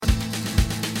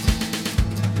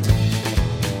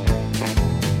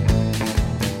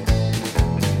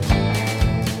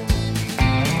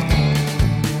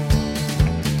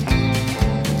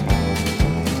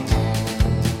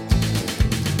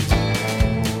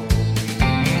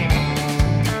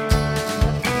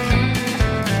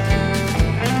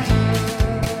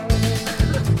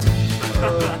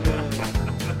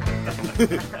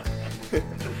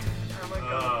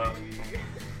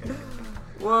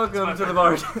Welcome to the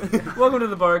bar. Welcome to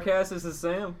the Barcast. This is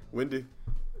Sam. Wendy.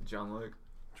 John Luke.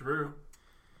 Drew.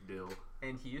 Dill.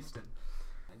 And Houston.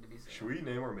 Should we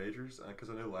name our majors? Because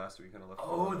I know last week kind of left.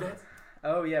 Oh, that's...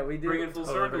 Oh, yeah, we did. Bring it full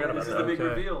circle. This is the big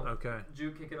reveal. Okay.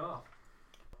 Drew, kick it off.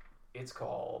 It's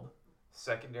called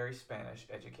Secondary Spanish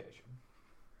Education.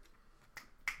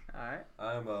 All right.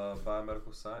 I'm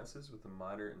biomedical sciences with a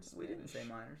minor in Spanish. We didn't say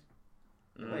minors.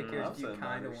 I'll Do you say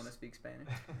kind of minors. want to speak Spanish?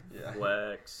 Yeah.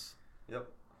 Flex. Yep.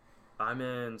 I'm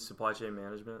in supply chain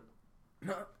management.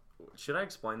 Should I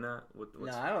explain that? No,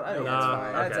 I think No, that's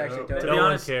fine. That's okay. actually To totally be No one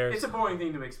honest, cares. It's a boring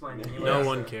thing to explain anyway. No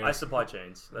one I cares. supply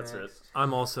chains. That's it. Next.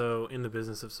 I'm also in the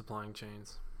business of supplying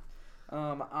chains.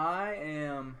 I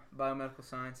am biomedical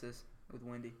sciences with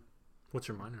Wendy. What's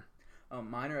your minor?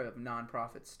 Minor of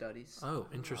nonprofit studies. Oh,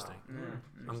 interesting. Yeah.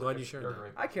 I'm glad you shared that.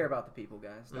 I care about the people,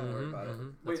 guys. Don't worry about it.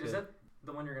 Wait, That's is good. that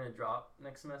the one you're going to drop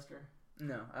next semester?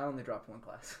 No, I only dropped one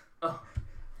class. Oh.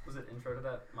 Was it intro to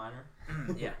that minor?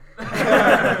 Yeah.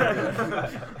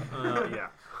 Yeah.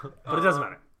 But it doesn't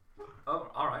matter.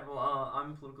 Oh, all right. Well,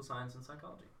 I'm political science and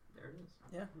psychology. There it is.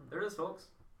 Yeah. There it is, folks.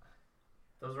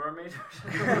 Those are our majors.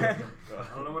 I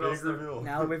don't know what else. Reveal.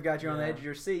 Now that we've got you on the Yeah. edge of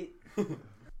your seat. All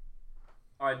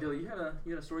right, Dill, you had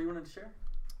a story you wanted to share?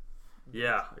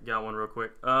 Yeah, I got one real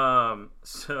quick.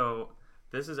 So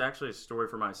this is actually a story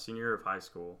from my senior year of high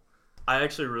school. I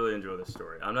actually really enjoy this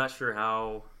story. I'm not sure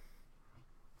how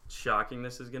shocking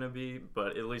this is going to be,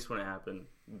 but at least when it happened,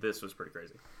 this was pretty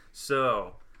crazy.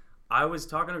 So I was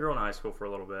talking to a girl in high school for a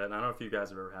little bit, and I don't know if you guys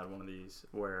have ever had one of these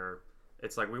where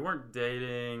it's like we weren't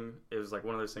dating. It was like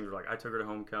one of those things where like I took her to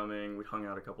homecoming. We hung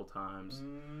out a couple times.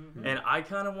 Mm-hmm. And I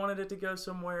kind of wanted it to go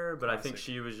somewhere, but I think Classic.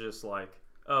 she was just like,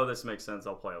 oh, this makes sense.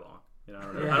 I'll play along. You know, I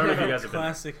don't know if you guys have been.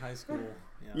 Classic high school.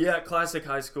 Yeah, classic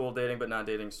high school dating but not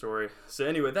dating story. So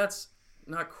anyway, that's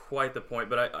not quite the point.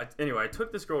 But I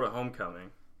took this girl to homecoming,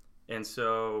 and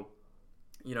so,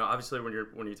 you know, obviously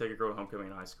when you take a girl to homecoming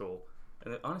in high school,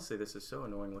 and honestly, this is so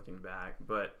annoying looking back,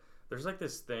 but there's like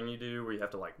this thing you do where you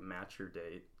have to like match your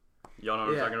date. Y'all know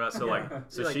what I'm talking about? So like,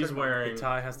 so Like she's the- wearing The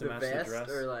tie has to The match vest the dress.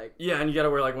 or like... yeah, and you got to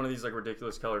wear like one of these like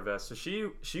ridiculous colored vests. So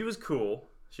she was cool.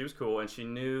 She was cool, and she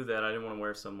knew that I didn't want to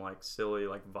wear some like silly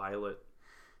like violet,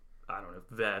 I don't know,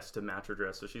 vest to match her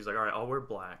dress. So she's like, all right, I'll wear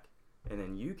black, and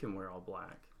then you can wear all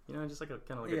black. You know, just like a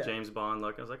kind of like Yeah. a James Bond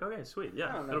look. I was like, okay, sweet, I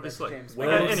yeah, don't know it'll if be that's slick. James Well,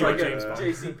 Bond. it's anyway, like James Bond.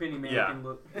 JC Penney mannequin Yeah.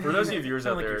 look. For those of you viewers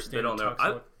Kinda out like your there, they don't know.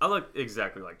 standard I look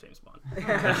exactly like James Bond.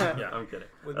 Yeah, I'm kidding.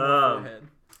 With no forehead.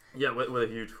 Yeah, with a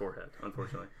huge forehead,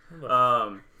 unfortunately.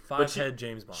 But Five-head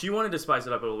James Bond. She wanted to spice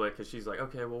it up a little bit because she's like,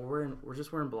 okay, well, we're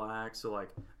just wearing black, so like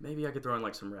maybe I could throw in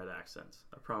like some red accents.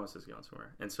 I promise it's going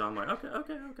somewhere. And so I'm like,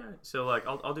 okay. So like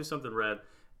I'll do something red,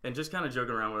 and just kind of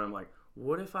joking around with her, I'm like,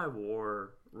 what if I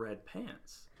wore red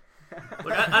pants?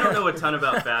 Like I don't know a ton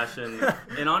about fashion,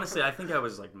 and honestly, I think I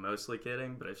was like mostly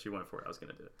kidding. But if she went for it, I was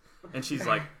gonna do it. And she's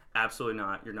like, absolutely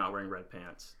not. You're not wearing red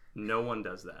pants. No one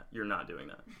does that. You're not doing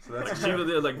that. So that's Like, she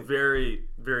was like very,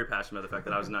 very passionate about the fact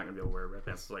that I was not going to be able to wear red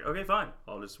pants. I was like, okay, fine.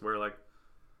 I'll just wear like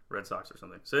red socks or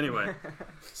something. So anyway,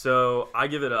 so I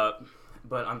give it up,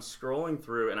 but I'm scrolling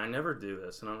through, and I never do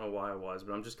this, and I don't know why I was,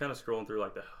 but I'm just kind of scrolling through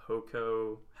like the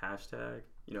HOCO hashtag,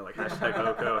 you know, like hashtag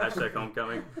HOCO, hashtag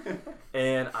homecoming.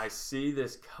 And I see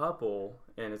this couple,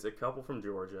 and it's a couple from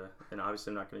Georgia, and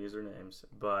obviously I'm not going to use their names,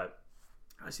 but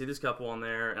I see this couple on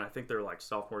there, and I think they're like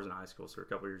sophomores in high school, so they're a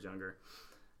couple years younger.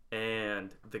 And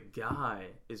the guy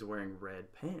is wearing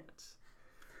red pants.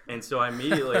 And so I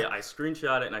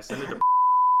screenshot it and I send it to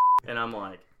and I'm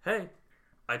like, hey,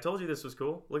 I told you this was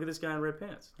cool. Look at this guy in red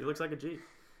pants. He looks like a G.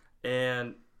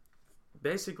 And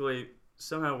basically,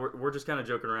 somehow we're just kind of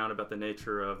joking around about the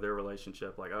nature of their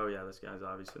relationship. Like, oh yeah, this guy's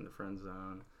obviously in the friend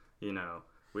zone. You know,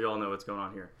 we all know what's going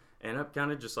on here. And I'm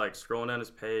kind of just like scrolling down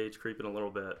his page, creeping a little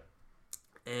bit.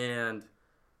 And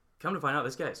come to find out,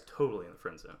 this guy is totally in the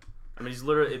friend zone. I mean, he's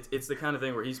literally, it's the kind of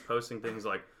thing where he's posting things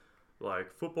like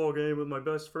football game with my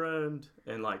best friend.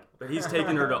 And like, but he's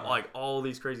taking her to like all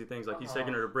these crazy things. Like he's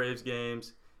taking her to Braves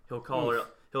games. He'll call her,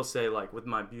 he'll say like, with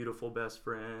my beautiful best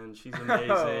friend. She's amazing.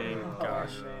 Oh,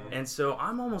 Gosh. man. And so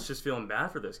I'm almost just feeling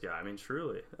bad for this guy. I mean,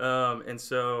 truly. And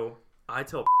so I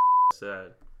tell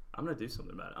said, I'm going to do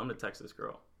something about it. I'm going to text this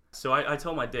girl. So I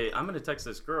tell my date, I'm going to text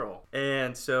this girl.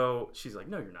 And so she's like,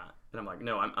 no, you're not. And I'm like,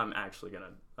 no, I'm actually going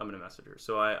to message her.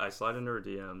 So I slide into her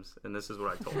DMs, and this is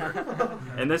what I told her.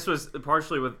 And this was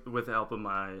partially with the help of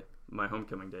my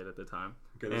homecoming date at the time.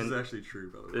 Okay, this is actually true,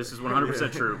 by the way. This is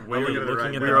 100% true. I'm We looking at it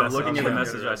right we now. are I'm looking at the looking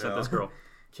message at it I sent right this now. girl.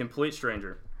 Complete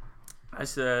stranger. I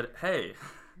said, hey,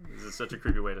 this is such a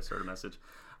creepy way to start a message.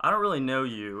 I don't really know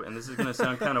you, and this is going to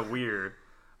sound kind of weird,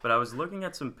 But I was looking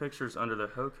at some pictures under the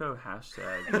Hoko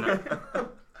hashtag,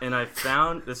 and I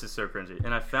found, this is so cringy,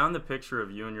 and I found the picture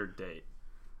of you and your date.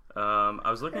 I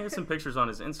was looking at some pictures on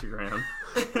his Instagram,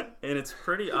 and it's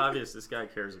pretty obvious this guy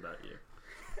cares about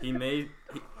you.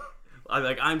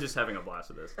 I'm just having a blast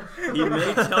with this. He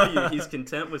may tell you he's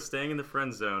content with staying in the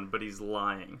friend zone, but he's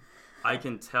lying. I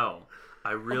can tell.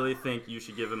 I really think you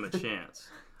should give him a chance.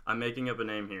 I'm making up a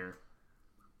name here.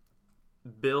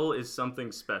 Bill is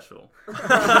something special. You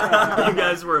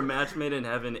guys were a match made in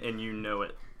heaven, and you know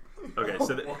it. Okay,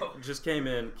 so just came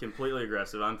in completely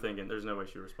aggressive. I'm thinking there's no way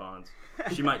she responds.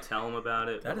 She might tell him about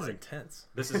it. That is intense.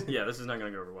 This is not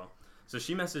going to go over well. So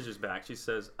she messages back. She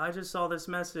says, I just saw this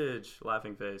message,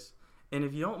 laughing face. And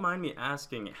if you don't mind me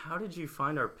asking, how did you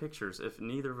find our pictures if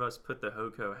neither of us put the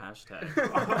Hoko hashtag?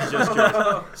 Just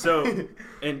curious. So,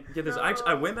 and get this,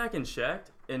 I went back and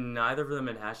checked, and neither of them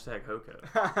had hashtag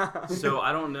Hoko. So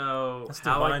I don't know That's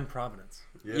how divine providence.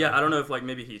 Yeah, I don't know if like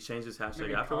maybe he changed his hashtag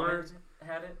Maybe afterwards.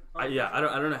 Had it? I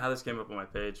don't know how this came up on my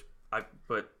page.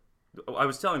 But I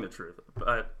was telling the truth.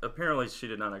 But apparently she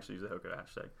did not actually use the Hoko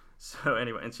hashtag. So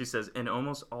anyway, and she says, and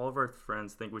almost all of our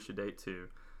friends think we should date too,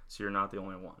 so you're not the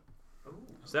only one. Ooh.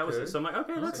 So that was Okay. so I'm like,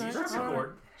 okay, that's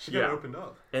support. She got opened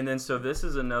up. And then so this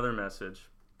is another message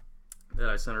that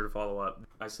I sent her to follow up.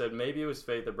 I said, maybe it was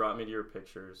fate that brought me to your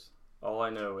pictures. All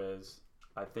I know is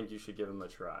I think you should give them a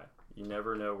try. You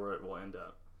never know where it will end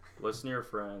up. Listen to your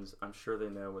friends. I'm sure they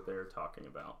know what they are talking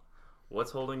about.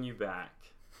 What's holding you back?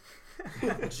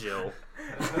 Jill.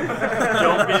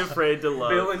 Don't be afraid to love.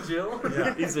 Bill and Jill?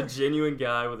 Yeah. He's a genuine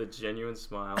guy with a genuine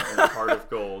smile and a heart of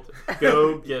gold.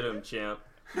 Go get him, champ.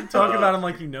 Talk about him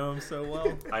like you know him so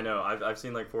well. I know. I've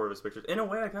seen like 4 of his pictures. In a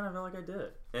way, I kind of felt like I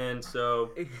did. And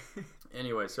so,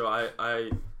 anyway, so I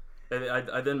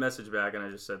then messaged back and I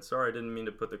just said, sorry, I didn't mean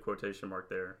to put the quotation mark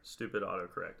there. Stupid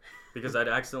autocorrect. Because I'd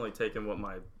accidentally taken what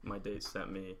my date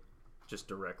sent me just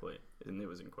directly, and it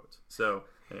was in quotes. So,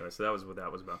 anyway, so that was what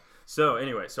that was about. So,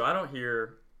 anyway, so I don't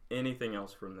hear anything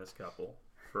else from this couple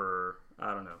for,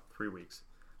 I don't know, 3 weeks.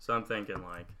 So I'm thinking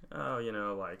like, oh, you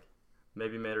know, like,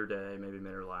 maybe made her day, maybe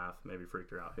made her laugh, maybe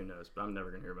freaked her out, who knows, but I'm never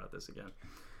going to hear about this again.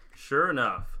 Sure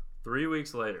enough, 3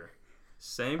 weeks later,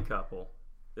 same couple,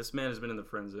 this man has been in the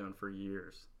friend zone for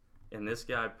years, and this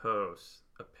guy posts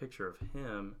a picture of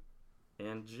him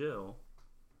and Jill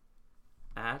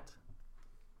at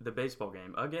the baseball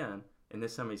game again, and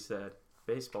this time he said,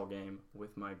 baseball game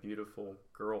with my beautiful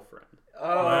girlfriend.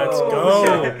 Let's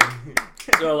go.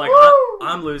 So, like,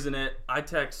 I'm losing it. I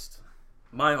text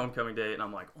my homecoming date, and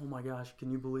I'm like, oh my gosh,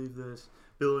 can you believe this?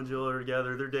 Bill and Jill are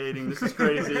together. They're dating. This is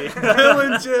crazy. Bill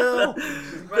and Jill.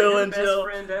 Bill and Jill.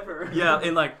 Best friend ever. Yeah,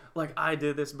 and like I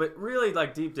did this, but really,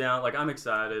 like, deep down, like, I'm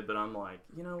excited, but I'm like,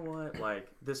 you know what? Like,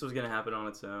 this was gonna happen on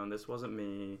its own. This wasn't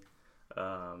me.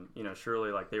 You know,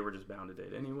 surely, like, they were just bound to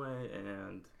date anyway,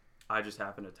 and I just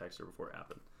happened to text her before it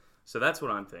happened. So that's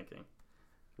what I'm thinking.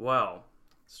 Well,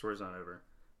 the story's not over.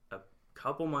 A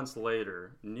couple months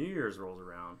later, New Year's rolls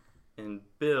around, and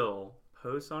Bill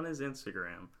posts on his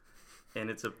Instagram, and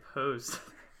it's a post.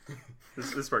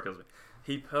 This part kills me.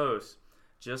 He posts,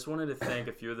 just wanted to thank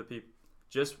a few of the people,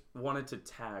 just wanted to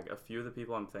tag a few of the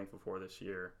people I'm thankful for this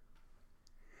year.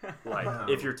 Like,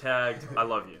 if you're tagged, I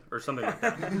love you, or something like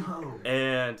that.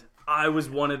 And I was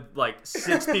wanted, like,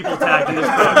 6 people tagged in this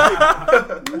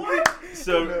post. What?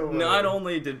 So No way. not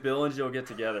only did Bill and Jill get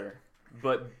together,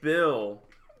 but Bill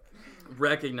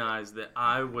recognized that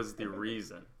I was the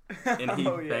reason, and he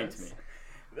thanked me.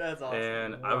 That's awesome.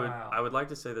 And Wow. I would like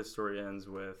to say this story ends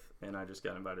with, and I just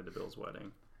got invited to Bill's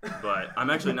wedding, but I'm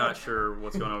actually not sure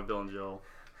what's going on with Bill and Jill.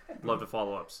 Love to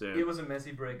follow up soon. It was a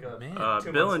messy breakup. Man.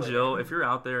 2 Bill months and later. Jill, if you're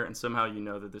out there and somehow you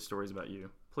know that this story's about you,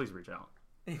 please reach out.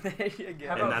 There you go.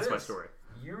 How And about that's my this? story.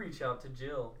 You reach out to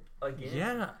Jill again.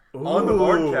 Yeah. On the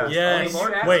broadcast. Yes. And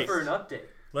you asked Wait. for an update.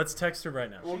 Let's text her right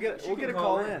now. We'll get She can a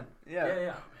call call in. in.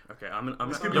 Yeah. Okay, I'm This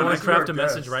not. could be You want nice to to craft our a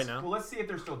message guests. right now? Well, let's see if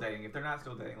they're still dating. If they're not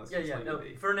still dating, let's Yeah, just yeah. leave No, it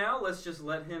be. for now, let's just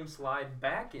let him slide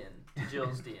back in to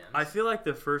Jill's DMs. I feel like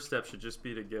the first step should just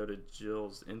be to go to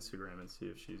Jill's Instagram and see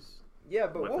if she's. Yeah,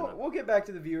 but Within we'll it. we'll get back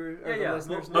to the viewer or the listeners.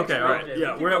 We'll- next Okay, week. all right. update.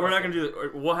 Yeah, We'll we're keep not updating. gonna do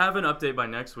that. We'll have an update by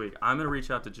next week. I'm gonna reach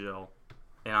out to Jill,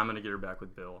 and I'm gonna get her back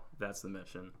with Bill. That's the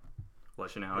mission.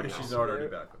 Let you know how it Maybe goes. she's already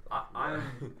back with them. I'm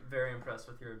very impressed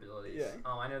with your abilities. Yeah.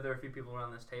 I know there are a few people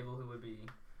around this table who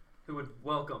would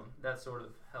welcome that sort of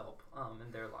help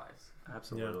in their lives.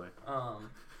 Absolutely.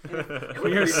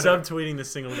 We are subtweeting the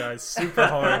single guys super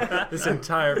hard this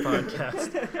entire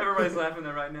podcast. Everybody's laughing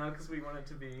there right now because we want it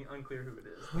to be unclear who it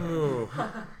is. Ooh.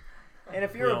 And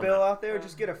if We you're all a Bill out there,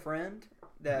 just get a friend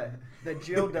that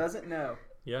Jill doesn't know.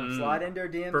 Yeah. Slide into our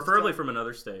DMs. Preferably from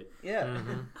another state. Yeah.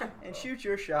 Mm-hmm. And shoot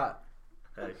your shot.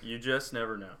 Hey, you just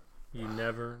never know. You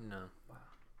never know.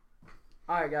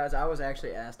 All right, guys. I was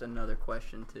actually asked another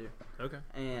question too, Okay.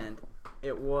 and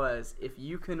it was if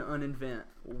you can uninvent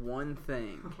one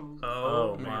thing,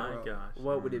 Oh in the my world, gosh.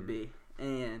 what would it be?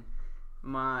 And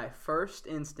my first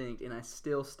instinct, and I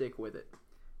still stick with it,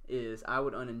 is I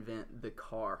would uninvent the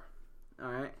car. All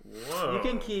right. Whoa. You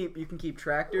can keep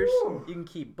tractors, you can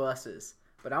keep buses,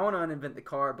 but I want to uninvent the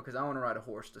car because I want to ride a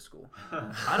horse to school.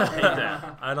 I don't hate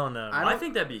that. I don't know. I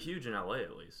think that'd be huge in LA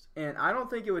at least. And I don't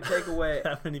think it would take away.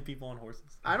 That many people on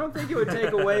horses. I don't think it would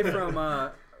take away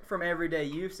from everyday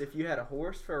use if you had a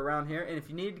horse for around here, and if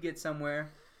you needed to get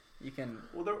somewhere, you can.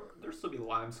 Well, there still be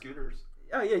Lime scooters.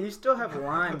 Oh yeah, you still have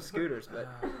Lime scooters, but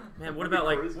Man, what about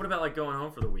like going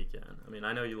home for the weekend? I mean,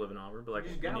 I know you live in Auburn, but like You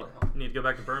you just need, got it. you need to go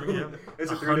back to Birmingham.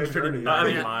 It's a 3-day journey. I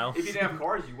mean, mile. If you didn't have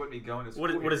cars, you wouldn't be going to school.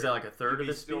 What is that, like a third You'd of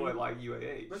be the still speed? at like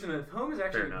UAH. Listen, if home is Fair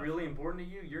actually enough. really important to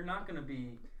you, you're not going to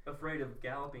be afraid of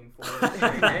galloping for 3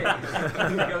 days. You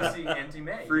can go see Auntie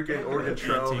May. Freaking Oregon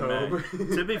Trail home.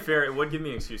 To be fair, it would give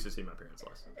me an excuse to see my parents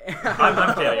less.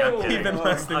 I'm kidding. I'm kidding. Even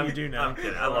less than you do now. I'm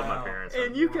kidding. I love my Wow. parents.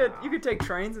 and you could take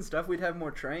trains and stuff. We'd have more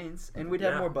trains, and we'd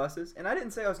have Yeah. more buses. And I didn't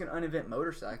say I was going to uninvent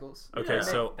motorcycles. Okay, Yeah.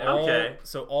 so Okay.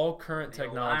 all current The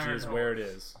technology iron is where it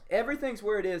horse. is. Everything's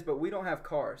where it is, but we don't have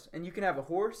cars. And you can have a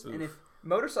horse, and if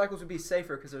motorcycles would be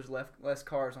safer because there's less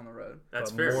cars on the road. That's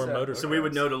But fair. more So- motorcycles. So we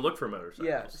would know to look for motorcycles.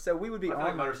 Yeah, so we would be I feel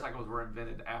like on motorcycles were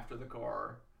invented after the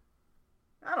car.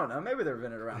 I don't know. Maybe they're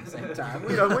invented around the same time.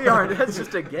 We aren't. That's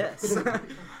just a guess.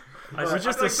 I was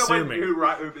just feel like someone assuming.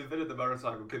 who invented the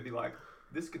motorcycle could be like,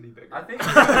 this could be bigger. I think.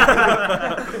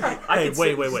 Hey, could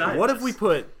wait. see What if we scientists.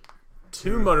 put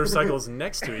two motorcycles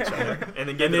next to each other And then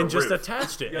and give then it a just roof.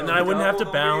 attached it, Yeah, and then I wouldn't have to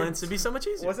double the balance? wheels. It'd be so much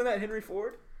easier. Wasn't that Henry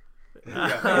Ford?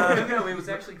 No, it was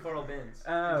actually Carl Benz.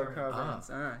 Oh, Carl Benz.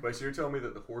 All right. Wait, so you're telling me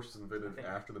that the horse was invented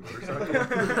after the What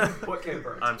motorcycle? came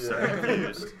first? I'm so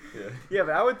confused. Yeah. Yeah,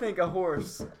 but I would think a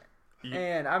horse, You-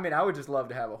 and I mean, I would just love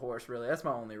to have a horse. Really, that's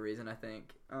my only reason. I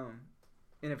think.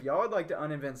 And if y'all would like to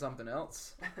uninvent something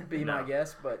else, be my No.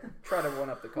 guest. But try to one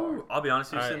up the car. I'll be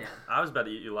honest with you, Alright. Sin, I was about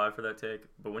to eat you live for that take,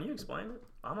 but when you explained it,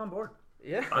 I'm on board.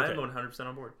 Yeah. I Okay. am 100%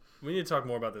 on board. We need to talk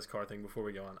more about this car thing before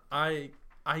we go on.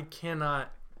 I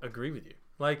cannot agree with you.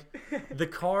 Like, the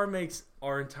car makes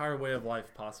our entire way of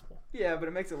life possible. Yeah, but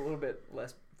it makes it a little bit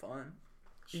less fun.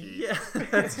 Jeez. Yeah,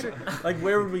 that's true. Like,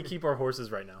 where would we keep our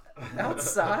horses right now?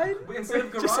 Outside. Instead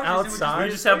of garages, Just it would outside? We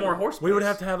just have more horse We would space.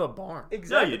 have to have a barn.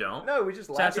 Exactly. you don't. No, we just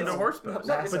Attach them it's- to horse no, posts.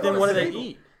 no, it's But then on what a do they table.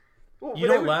 eat? Well, You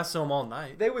they don't would- lasso them all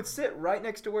night. They would sit right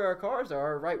next to where our cars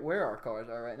are, right where our cars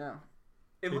are right now.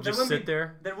 It You would- just there wouldn't sit be,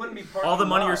 there. There wouldn't be parking All the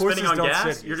money you're lots. spending on Horses don't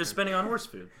gas, sit, you're just Houston. spending on horse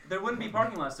food. There wouldn't be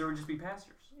parking lots. There would just be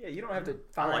pastures. Yeah, you don't have to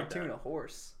I like fine tune that. a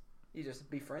horse. You just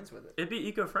be friends with it. It'd be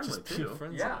eco-friendly Just be too.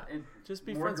 friends. Yeah, with it. it, Just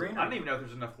be more friends. With greenery. I don't even know if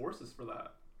there's enough horses for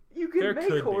that. You can There make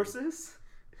could be. horses.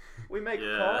 We make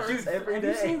Yeah. cars Dude, every have day.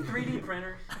 you seen 3D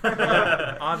printers?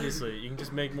 Obviously, you can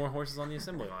just make more horses on the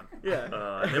assembly line. Yeah.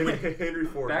 And then we, Henry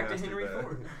Ford. Back to mastered Henry that.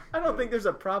 Ford. I don't think there's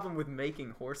a problem with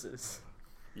making horses.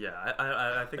 yeah,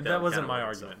 I think That would wasn't kinda my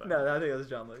work itself argument. out. No, I think it was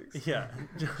John Luke's. Yeah.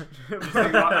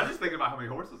 I'm just thinking about how many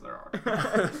horses there are.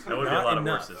 That would be a Not lot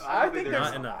enough. of horses. I think there's there's.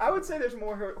 not enough. I would say there's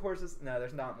more horses. No,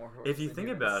 there's not more horses. If you than think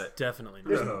humans. about it, Definitely.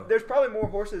 There's, No. there's probably more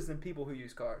horses than people who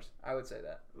use cars. I would say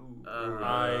that. Ooh.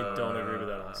 I don't agree with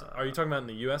that also. Are you talking about in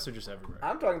the U.S. or just everywhere?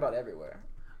 I'm talking about everywhere.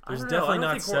 I There's don't know, definitely I don't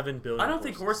not think 7 billion I don't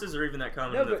think horses. horses are even that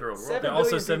common No, in the but third world. 7 There also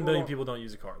billion 7 billion don't- people don't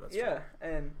use a car. That's true. Yeah,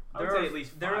 and I would There say are, at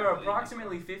least there 5 are million.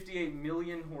 approximately 58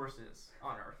 million horses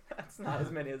on Earth. that's not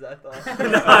as many as I thought.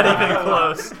 Not even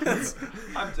close.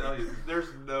 I'm telling you, there's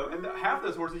no, and half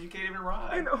those horses you can't even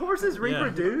ride. And horses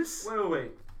reproduce.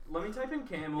 Wait. Let me type in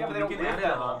camel. Yeah, but they we don't can live add it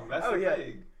that all. long. That's Oh, the yeah.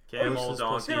 thing. Camel, Horses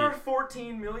plus- donkey. There are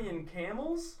 14 million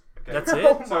camels? Okay. That's it?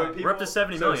 Oh So my- people, We're up to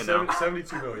 70 million now.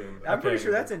 72 million. I'm pretty Okay.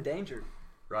 sure that's endangered.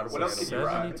 Rideable What else can you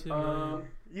animals. ride? 72 million.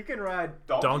 You can ride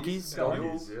Donkeys?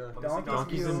 Donkeys, yeah.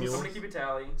 Donkeys and I'm mules. going to keep a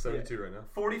tally. 72 right now.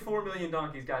 44 million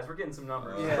donkeys, guys. We're getting some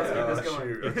numbers. Yeah. Let's get this going.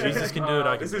 shoot. If Jesus can do it,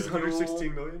 I can This do is it.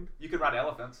 116 million? You could ride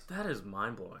elephants. That is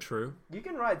mind blowing. True. You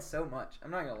can ride so much.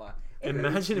 I'm not gonna lie.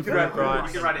 Imagine if You we could brought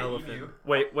you could ride an an elephant. emu.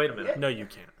 Wait a minute. No, you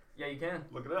can't. Yeah, you can.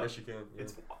 Look it up. Yes, you can. Yeah.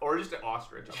 It's or just an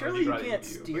ostrich. I don't know if Surely you ride an can't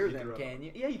emu, but steer you them, could ride- can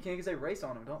you? Yeah, you can because they race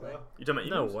on them, don't they? You talking about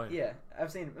No emus? way. Yeah, I've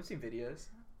seen videos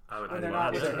I would when they're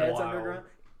love not with that. their That's heads wild. underground.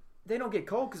 They don't get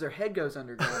cold because their head goes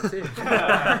underground too.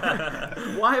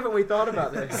 Why haven't we thought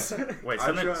about this? Wait, I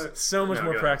something. tried- So much No,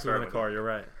 more go ahead. practical Sorry than a about car. You're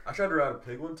right. I tried to ride a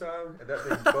pig one time, and that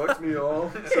thing bucked me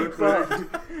off so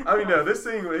quick. I mean, no, this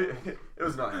thing, it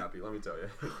was not happy, let me tell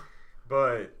you.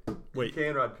 But Wait. you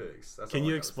can ride pigs. That's Can all I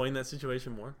you gotta explain that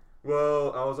situation more? say.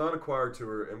 Well, I was on a choir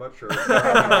tour in my church.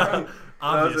 I was in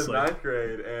Obviously. 9th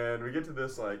grade, and we get to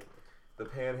this like the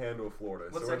Panhandle of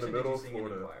Florida. What so we're in the section did middle you of sing in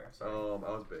Florida. choir? Sorry.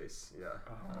 I was bass. Yeah.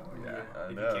 Oh, yeah. I If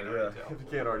you know. can't Yeah. already tell. If you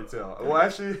can't already tell. Well,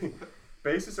 actually.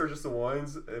 Bassists are just the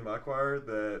ones in my choir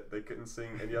that they couldn't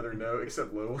sing any other note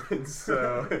except low ones.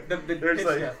 So The they're just pitch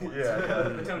like, deaf ones. yeah,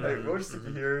 The tone hey, deaf. we'll just stick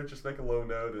you here, just make a low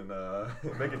note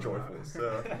and make it joyful.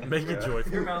 So Make it yeah.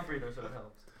 joyful. Your mouth breather, so it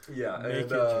helps. Yeah, Make and it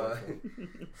joyful.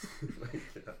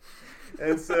 yeah.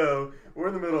 And so we're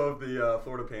in the middle of the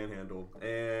Florida Panhandle,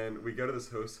 and we go to this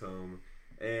host home,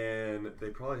 and they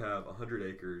probably have 100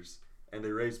 acres, and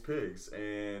they raise pigs,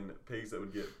 and pigs that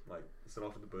would get like sent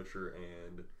off to the butcher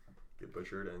and get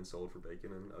butchered and sold for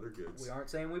bacon and other goods. We aren't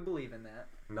saying we believe in that.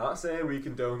 Not saying we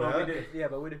condone But that. we do. Yeah,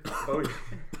 but we do. But we,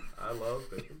 I love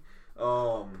bacon.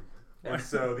 And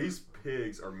so these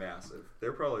pigs are massive.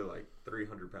 They're probably like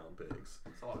 300-pound pigs.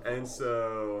 It's a lot of And balls.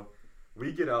 so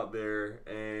we get out there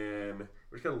and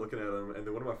we're just kind of looking at them. And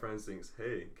then one of my friends thinks,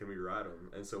 "Hey, can we ride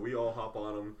them?" And so we all hop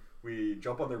on them. We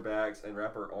jump on their backs and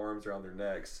wrap our arms around their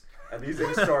necks. And these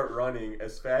things start running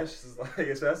as fast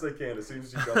as they can as soon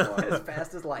as you jump on As them.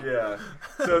 fast as lightning. Yeah.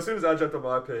 So as soon as I jumped on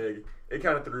my pig, it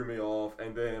kind of threw me off.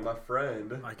 And then my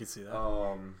friend, I could see that.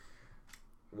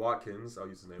 Watkins, I'll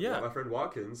use his name. Yeah. My friend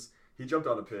Watkins, he jumped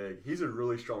on a pig. He's a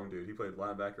really strong dude. He played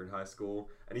linebacker in high school,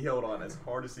 and he held on as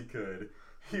hard as he could.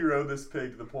 He rode this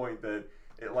pig to the point that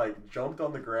it like jumped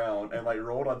on the ground and like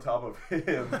rolled on top of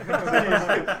him.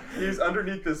 So he's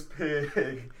underneath this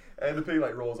pig, and the pig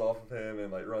like rolls off of him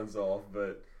and like runs off.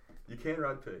 But you can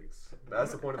ride pigs.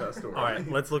 That's the point of that story. All right,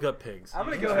 let's look up pigs. I'm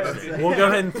gonna go ahead and say We'll go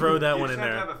ahead and throw that You one just in have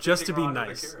to there have a just to fishing be rod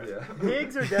with a nice. carrot. Yeah.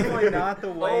 pigs are definitely not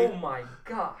the way. Oh my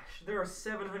gosh, there are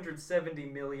 770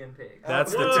 million pigs.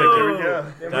 That's the Whoa. ticket. There we go.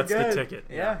 Then we're That's the good. ticket.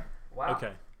 Yeah. Wow.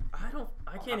 Okay.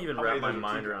 I can't even How wrap many my does it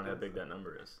mind keep? around how big that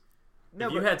number is. No,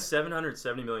 If you but had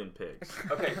 770 million pigs,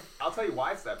 Okay, I'll tell you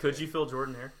why it's that. could big. you fill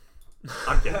Jordan Hair?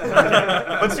 I'm kidding.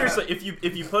 But seriously, if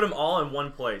you put them all in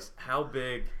one place, how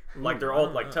big? Like they're all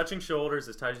like touching shoulders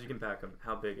as tight as you can pack them.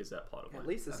 How big is that plot of at land?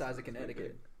 least the size of pretty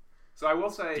Connecticut. So I will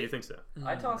say. Do you think so?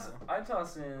 I toss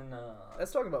in.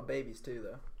 That's talking about babies too,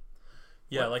 though.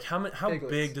 Yeah, like how Piglets.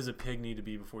 big does a pig need to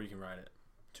be before you can ride it?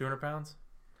 200 pounds?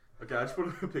 Okay, I just put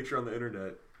a picture on the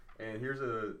internet, and here's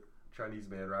a Chinese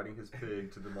man riding his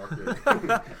pig to the market.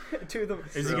 To them.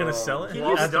 Is he gonna sell it Can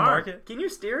you at the start? market? Can you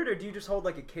steer it, or do you just hold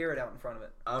like a carrot out in front of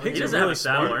it? Pigs He are doesn't really have a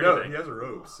saddle smart. or No, anything. he has a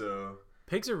rope, so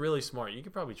Pigs are really smart. You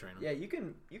could probably train them. Yeah, you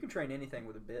can train anything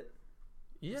with a bit.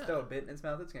 Yeah. Just throw a bit in its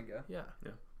mouth, it's gonna go. Yeah.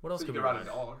 Yeah. What else So you could could we ride a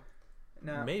ride? dog.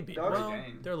 No, Maybe. dogs Well, are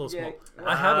Dane. they're a little Yeah, small. well,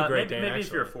 I have a Great maybe, Dane, maybe actually.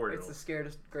 if you're a 4-year-old. it's the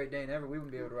scaredest Great Dane ever. We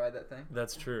wouldn't be able to ride that thing.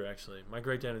 That's true, actually. My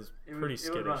Great Dane is It would, pretty it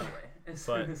would skittish. run away. As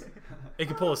But- soon as It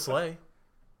could pull a sleigh.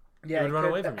 Yeah, would run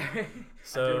away from I did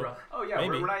So, run. Oh yeah,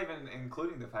 Maybe. we're not even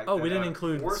including the fact. Oh, that we didn't a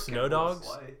include horse can snow pull a dogs?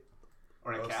 sleigh.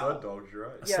 Or a oh, cow. sled dogs, you're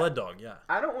right. a Yeah. sled dog, yeah.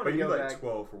 I don't want But to you go need like back.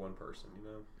 12 for one person, you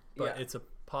know? But Yeah. it's a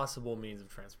possible means of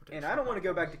transportation. And I don't want to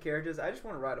go back to carriages. I just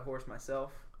want to ride a horse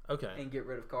myself Okay. and get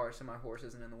rid of cars so my horse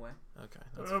isn't in the way. Okay.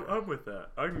 That's fair. I'm with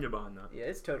that. I can get behind that. Yeah,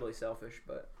 it's totally selfish,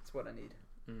 but it's what I need.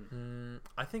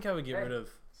 I think I would get Hey. rid of.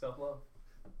 Self-love.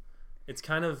 It's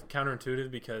kind of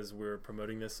counterintuitive because we're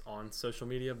promoting this on social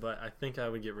media, but I think I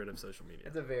would get rid of social media.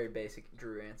 It's a very basic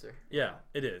Drew answer. Yeah,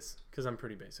 it is because I'm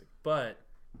pretty basic. But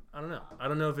I don't know. I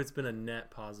don't know if it's been a net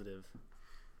positive,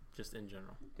 just in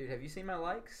general. Dude, have you seen my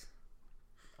likes?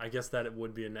 I guess that it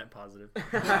would be a net positive.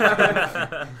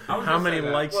 I was How gonna many say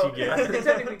that. likes Well, you get? it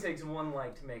technically takes one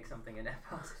like to make something a net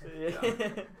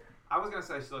positive. I was gonna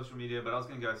say social media, but I was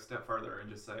gonna go a step further and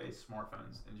just say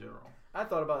smartphones in general. I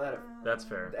thought about that. That's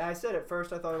fair. I said at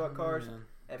first I thought about cars. Man.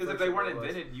 At Because if first they it weren't really was.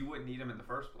 invented, you wouldn't need them in the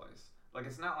first place. Like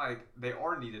it's not like they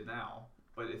are needed now,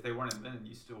 but if they weren't invented,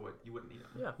 you wouldn't need them.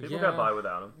 Yeah, people Yeah. got by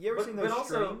without them. You ever But- seen but those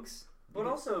also- strings? But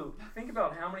also, think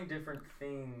about how many different It's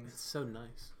things so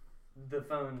nice. the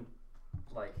phone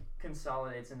like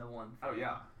consolidates into one thing. Oh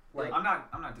yeah, Like I'm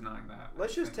not denying that.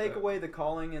 Let's I just think take away the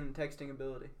calling and texting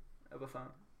ability of a phone.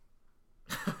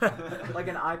 that- Like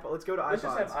an iPod. Let's go to let's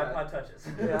just have iPods. iPod touches.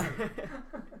 Yeah.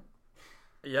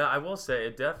 Yeah, I will say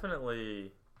it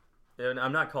definitely. And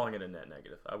I'm not calling it a net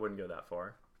negative. I wouldn't go that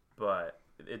far, but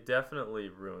it definitely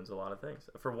ruins a lot of things.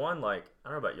 For one, like I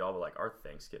don't know about y'all, but like our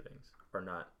Thanksgivings are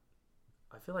not.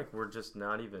 I feel like we're just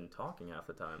not even talking half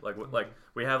the time. Like like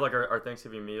we have like our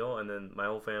Thanksgiving meal, and then my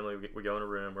whole family we go in a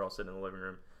room. We're all sitting in the living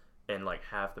room, and like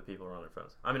half the people are on their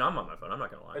phones. I mean, I'm on my phone. I'm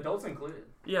not gonna lie. Adults included.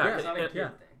 Yeah, It's not a and- kid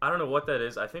thing. I don't know what that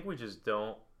is. I think we just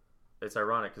don't. It's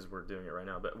ironic because we're doing it right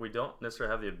now, but we don't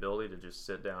necessarily have the ability to just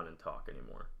sit down and talk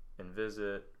anymore and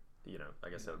visit I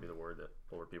guess that would be the word that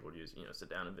older people would use. Sit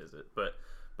down and visit. But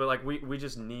like we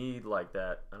just need like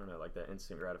that. I don't know, like that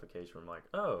instant gratification from like,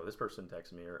 oh, this person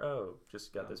texted me, or oh,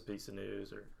 just got this piece of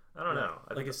news, or I don't know.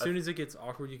 Like as soon as it gets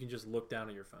awkward, you can just look down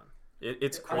at your phone.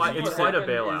 It's I quite think it's what quite a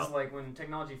happened bailout. Is like when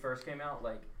technology first came out,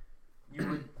 like you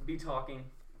would be talking,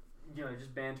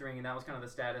 just bantering, and that was kind of the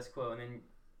status quo. And then,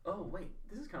 oh wait,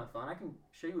 this is kind of fun. I can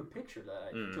show you a picture that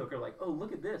I took, or like, oh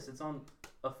look at this, it's on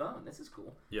a phone. This is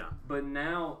cool. Yeah. But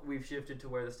now we've shifted to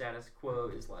where the status quo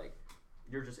is like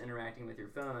you're just interacting with your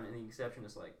phone, and the exception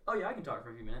is like, oh yeah, I can talk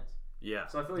for a few minutes. Yeah.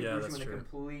 So I feel like Yeah, we're that's doing a true.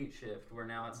 complete shift where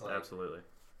now it's like, Absolutely.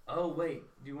 oh wait,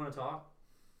 do you want to talk?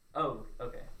 Oh,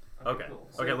 okay. Okay. Cool.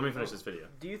 Okay. Let me finish this video.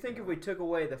 Do you think if we took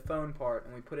away the phone part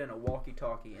and we put in a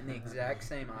walkie-talkie in the exact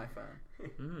same iPhone,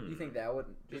 do you think that would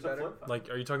be Just a better? flip phone. Like,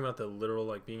 are you talking about the literal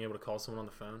like being able to call someone on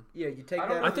the phone? Yeah, you take I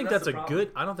don't that. know. I think that's that's the a problem.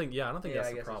 good. I don't think Yeah, that's I the guess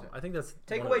that's problem. right. I think that's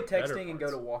Take one away of the better texting and go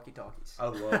to parts. walkie-talkies. I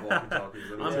love walkie-talkies.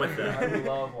 I'm with that. I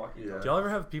love walking. Yeah. Do y'all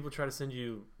ever have people try to send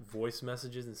you voice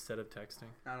messages instead of texting?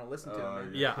 I don't listen to them.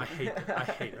 Man. Yeah, I hate that. I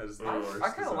hate That it. is the I worst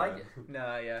kind of like design. it.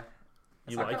 No, yeah,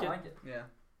 You I like kinda it? like it. yeah.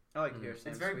 I like to hear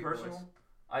Sam's It's very sweet personal. voice.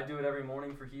 I do it every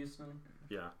morning for Houston.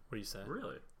 Yeah. What do you say?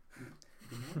 Really.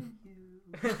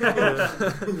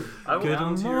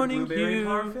 Good morning, you.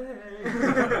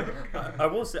 I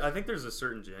will say, I think there's a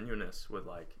certain genuineness with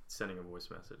like sending a voice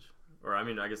message, or I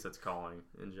mean, I guess that's calling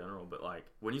in general. But like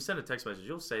when you send a text message,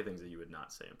 you'll say things that you would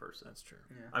not say in person. That's true.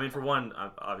 Yeah. I mean, for one,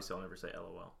 obviously I'll never say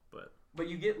LOL, but But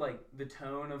you get like the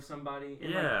tone of somebody.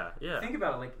 And, yeah, yeah. Like, think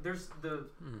about it. Like there's the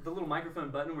little microphone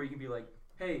button where you can be like,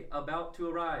 "Hey, about to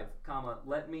arrive, comma,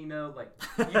 let me know." Like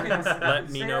you can Let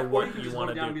me say know that, or what you can you just wanna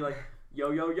look down and do. be like,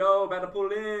 "Yo, about to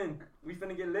pull in. We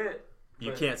finna get lit."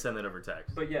 You But- can't send that over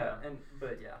text. But yeah.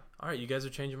 All right, you guys are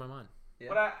changing my mind. Yeah.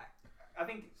 But I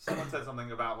think someone said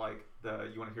something about like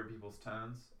you want to hear people's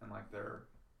tones and like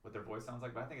what their voice sounds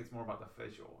like, but I think it's more about the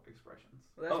facial expressions.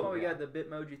 Well, that's Oh, why we yeah. got the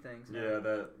Bitmoji things. now. Yeah,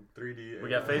 that 3D. We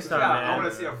got AI. FaceTime, Yeah, man. I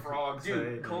want to see a frog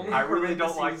Dude, say, Coley I really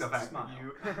don't like the parentheses, fact that smile.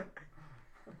 you...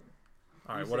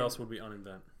 All right, You what say- else would we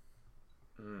uninvent?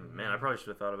 Man, I probably should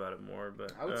have thought about it more,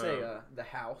 but I would say the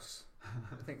house.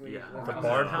 I think we Yeah. need more The House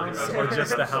barred is house, pretty or much-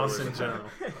 just the house in general?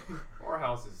 Our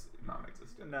house is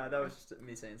non-existent. No, that was just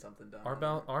me saying something dumb.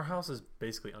 Our house is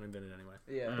basically uninvented anyway.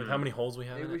 Yeah. With how many holes we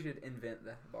have Maybe in we it, should invent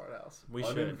the barred house. we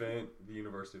should. Uninvent the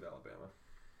University of Alabama.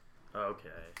 okay.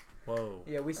 Whoa.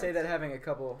 Yeah, we say that having a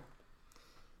couple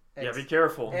Yeah, be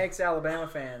careful. ex-Alabama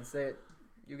fans, that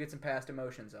you get some past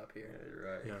emotions up Yeah, here.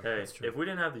 you're right. Yeah, Hey, that's true. if we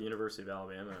didn't have the University of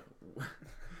Alabama,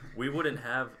 we wouldn't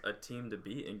have a team to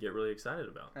beat and get really excited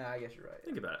about. I guess you're right.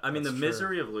 Think about it. I mean, That's the true.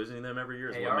 misery of losing them every year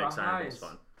is Hey, what our makes Iron Bowls highs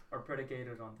fun. are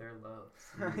predicated on their lows.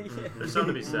 Yeah. There's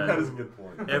something to be said. That is a good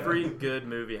point. Every good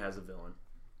movie has a villain.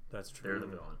 That's They're true. the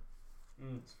villain.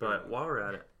 Mm. But while we're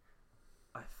at it,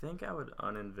 I think I would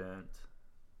uninvent.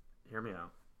 Hear me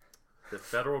out. The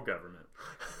federal government,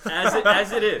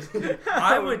 as it is.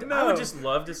 I would just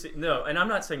love to see. No, and I'm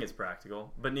not saying it's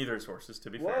practical, but neither is horses. To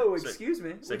be fair. Whoa, So- excuse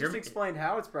me. so We hear just me- explained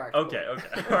how it's practical. Okay. All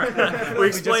right. We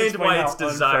explained why it's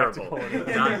desirable. And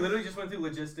Not- we literally just went through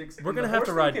logistics. We're and gonna the have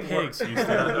to horse ride thing can work. pigs,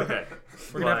 Houston. okay.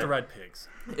 We're gonna have to But- ride pigs.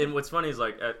 And what's funny is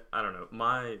like I don't know,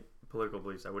 my political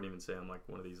beliefs. I wouldn't even say I'm like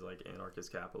one of these like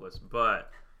anarchist capitalists, but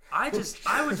I would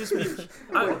just be.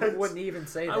 I wouldn't even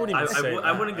say that. I wouldn't even say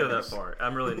I wouldn't go that. that far.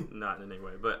 I'm really not in any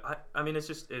way, but I mean, it's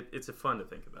just it's a fun to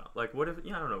think about. Like, what if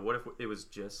I don't know, what if it was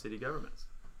just city governments?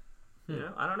 You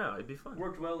know, I don't know. It'd be fun.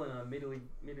 Worked well in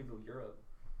medieval Europe.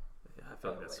 Yeah, I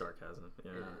feel like that's sarcasm.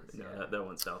 Yeah, It is, no, yeah. that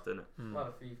went south, didn't it? A lot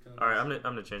of fiefdoms. All right, I'm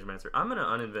gonna change my answer. I'm gonna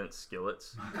uninvent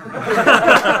skillets.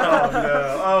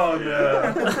 Oh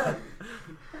no!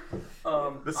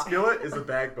 The I- skillet is the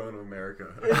backbone of America.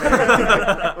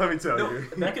 Let me tell you.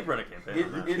 I could run a campaign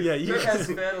on that. Yeah, you it has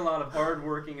can. fed a lot of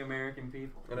hardworking American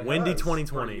people. And it Wendy has 2020.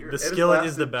 for The years. It has skillet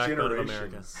is the lasted backbone of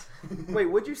America. generations. Wait,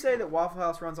 would you say that Waffle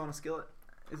House runs on a skillet?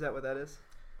 Is that what that is?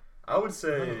 I would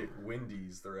say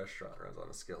Wendy's, the restaurant, runs on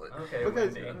a skillet. Okay,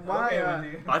 Because Wendy. my, okay, uh,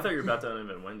 Wendy. I thought you were about to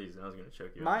uninvent Wendy's, and I was gonna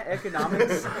choke you. My out.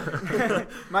 economics,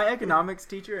 my economics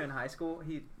teacher in high school,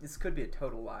 this could be a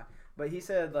total lie, but he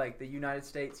said like the United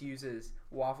States uses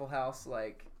Waffle House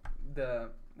like what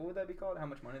would that be called? How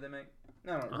much money they make?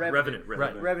 No, revenue.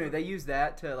 Revenue. They use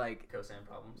that to like Cosan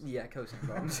problems. yeah, coasting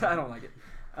problems. I don't like it.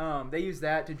 They use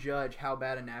that to judge how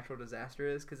bad a natural disaster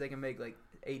is because they can make like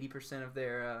 80% of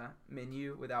their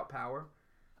menu without power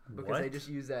because they What? just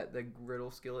use the griddle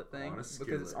skillet thing On a because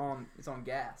skillet. it's on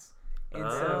gas. And Oh.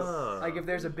 so, like, if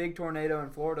there's a big tornado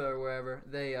in Florida or wherever,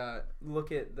 they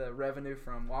look at the revenue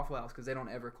from Waffle House because they don't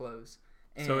ever close.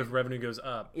 And, So if revenue goes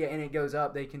up, yeah, and it goes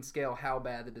up, they can scale how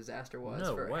bad the disaster was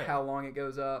No for way. how long it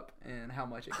goes up and how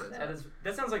much it goes up.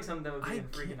 That sounds like something that would be I in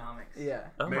can't- Freakonomics. Yeah.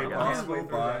 Oh my Made god. possible Halfway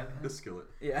through by that. the skillet.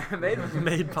 Yeah, made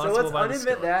So possible let's by the uninvent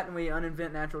skillet. that and we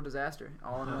uninvent natural disaster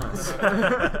all in one. Pretty sure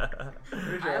I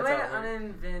that's might how it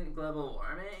uninvent global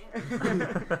warming.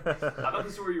 works. I thought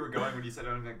this is where you were going when you said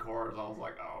uninvent cars. I was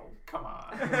like, oh, come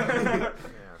on.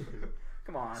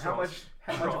 Come on, Straws.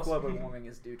 how much Straws. global warming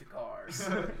is due to cars?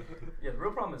 Yeah, the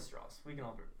real problem is straws. We can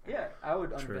all agree. Yeah, I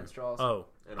would True. uninvent straws. Oh,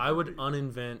 And a I would heartbeat.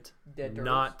 uninvent Dead turtles.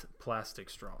 not plastic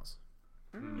straws.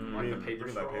 Mm. Like You the mean paper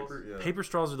bring that straws? paper? Yeah. Paper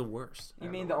straws are the worst. You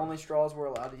mean the only straws we're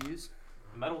allowed to use?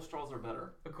 Metal straws are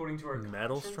better. According to our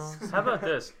Metal conscience. straws? How about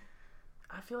this?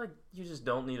 I feel like you just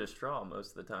don't need a straw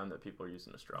most of the time that people are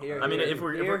using a straw. Here, I mean, here, if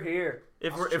we're here.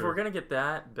 if That's we're true. gonna get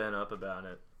that bent up about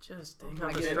it, just take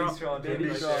out the get straw. straw, baby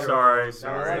baby straw. Sorry, That was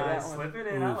sorry. like that nice. one. Slip it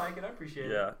in. I Oof. like it. I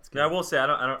appreciate it. Yeah, now I will say I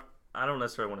don't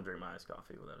necessarily want to drink my iced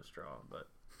coffee without a straw, but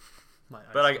My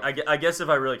I guess if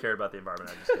I really care about the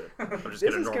environment, I just I'm just This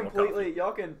get a is normal completely coffee.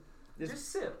 y'all can.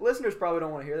 Just sip. Listeners probably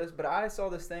don't want to hear this, but I saw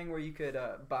this thing where you could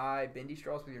buy bendy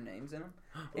straws with your names in them,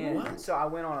 and What? so I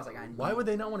went on. I was like, Why would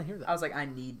they not want to hear that? I was like, I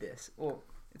need this. Well,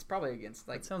 it's probably against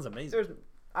like. That sounds amazing. There's.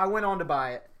 I went on to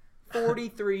buy it.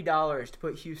 $43 to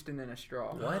put Houston in a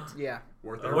straw. What? Yeah.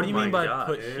 Worth it. What do you Oh mean my by God.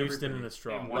 put Every Houston in penny. a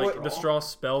straw? In one Like straw? the straw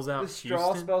spells out The straw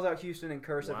Houston? spells out Houston in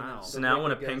cursive. Wow. And So now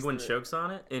when a liquid goes penguin through it. chokes on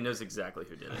it, it knows exactly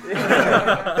who did it.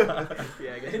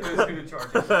 Yeah, I guess. It knows who to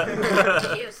charge.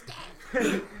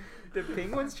 Do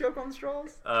penguins choke on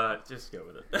straws? Just go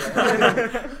with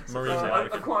it. Marine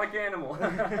life. Aquatic animal.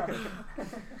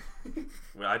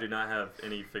 Well, I do not have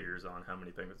any figures on how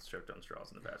many penguins choked on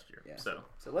straws in the past year. Yeah. So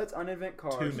So let's uninvent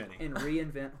cars Too many. and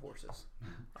reinvent horses.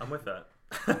 I'm with that.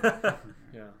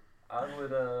 Yeah. I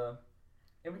would,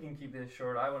 and we can keep this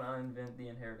short, I would uninvent the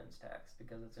inheritance tax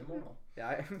because it's immoral.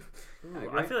 Yeah, Ooh,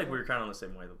 agree. I feel like we were kind of on the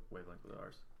same wavelength with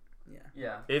ours. yeah.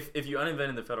 Yeah. If you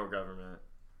uninvented the federal government,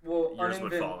 Well, Yours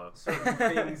would uninvent follow. certain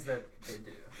things that they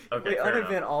do. okay, We fair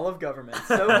uninvent enough. all of government.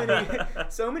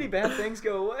 So many bad things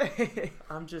go away.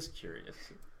 I'm just curious.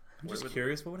 I'm just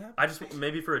curious what would happen. I just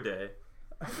maybe for a day.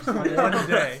 One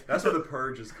day. That's what the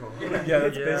purge is called. Yeah,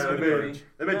 that's Yeah. basically They the made, purge.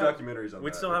 they made Yeah. documentaries on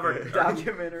We'd that. still have our- okay?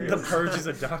 Documentary. The Purge is a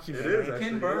It documentary. is, actually.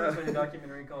 Ken Burns yeah. made a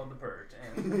documentary called The Purge.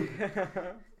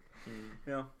 And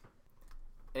Yeah.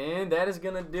 And that is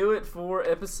going to do it for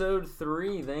episode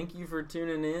 3. Thank you for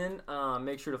tuning in.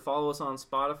 Make sure to follow us on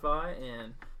Spotify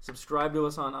and subscribe to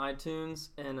us on iTunes.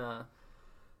 And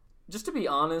just to be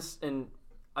honest, and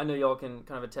I know y'all can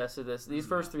kind of attest to this, these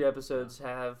first 3 episodes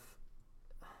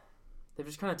they've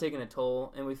just kind of taken a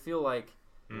toll, and we feel like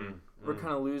we're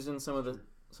kind of losing some of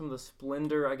the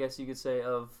splendor, I guess you could say,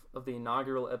 of the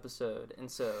inaugural episode. And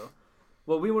so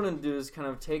what we want to do is kind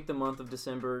of take the month of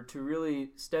December to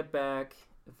really step back,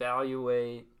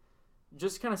 evaluate,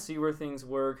 just kind of see where things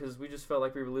were, because we just felt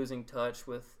like we were losing touch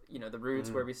with, the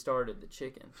roots where we started, the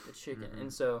chicken.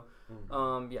 And so,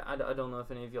 I don't know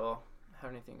if any of y'all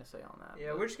have anything to say on that. Yeah,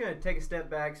 but- we're just going to take a step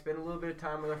back, spend a little bit of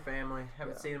time with our family.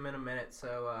 Haven't Yeah. seen them in a minute,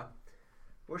 so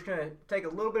we're just going to take a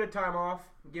little bit of time off,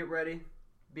 get ready,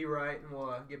 be right, and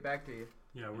we'll get back to you.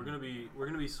 Yeah, we're gonna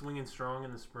be swinging strong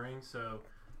in the spring, so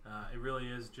it really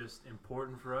is just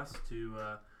important for us to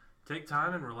take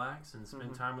time and relax and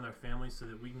spend time with our families so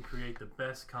that we can create the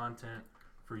best content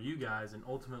for you guys and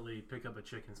ultimately pick up a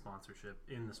chicken sponsorship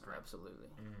in the spring. Absolutely.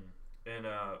 And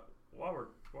while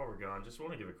we're gone, just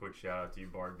want to give a quick shout out to you,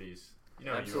 Barbies. You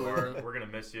know who you Absolutely. are. We're gonna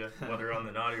miss you, whether on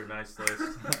the naughty or nice list.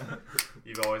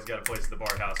 You've always got a place at the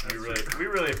bar house. We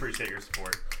really appreciate your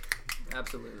support.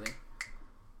 Absolutely.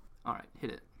 All right,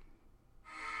 hit it.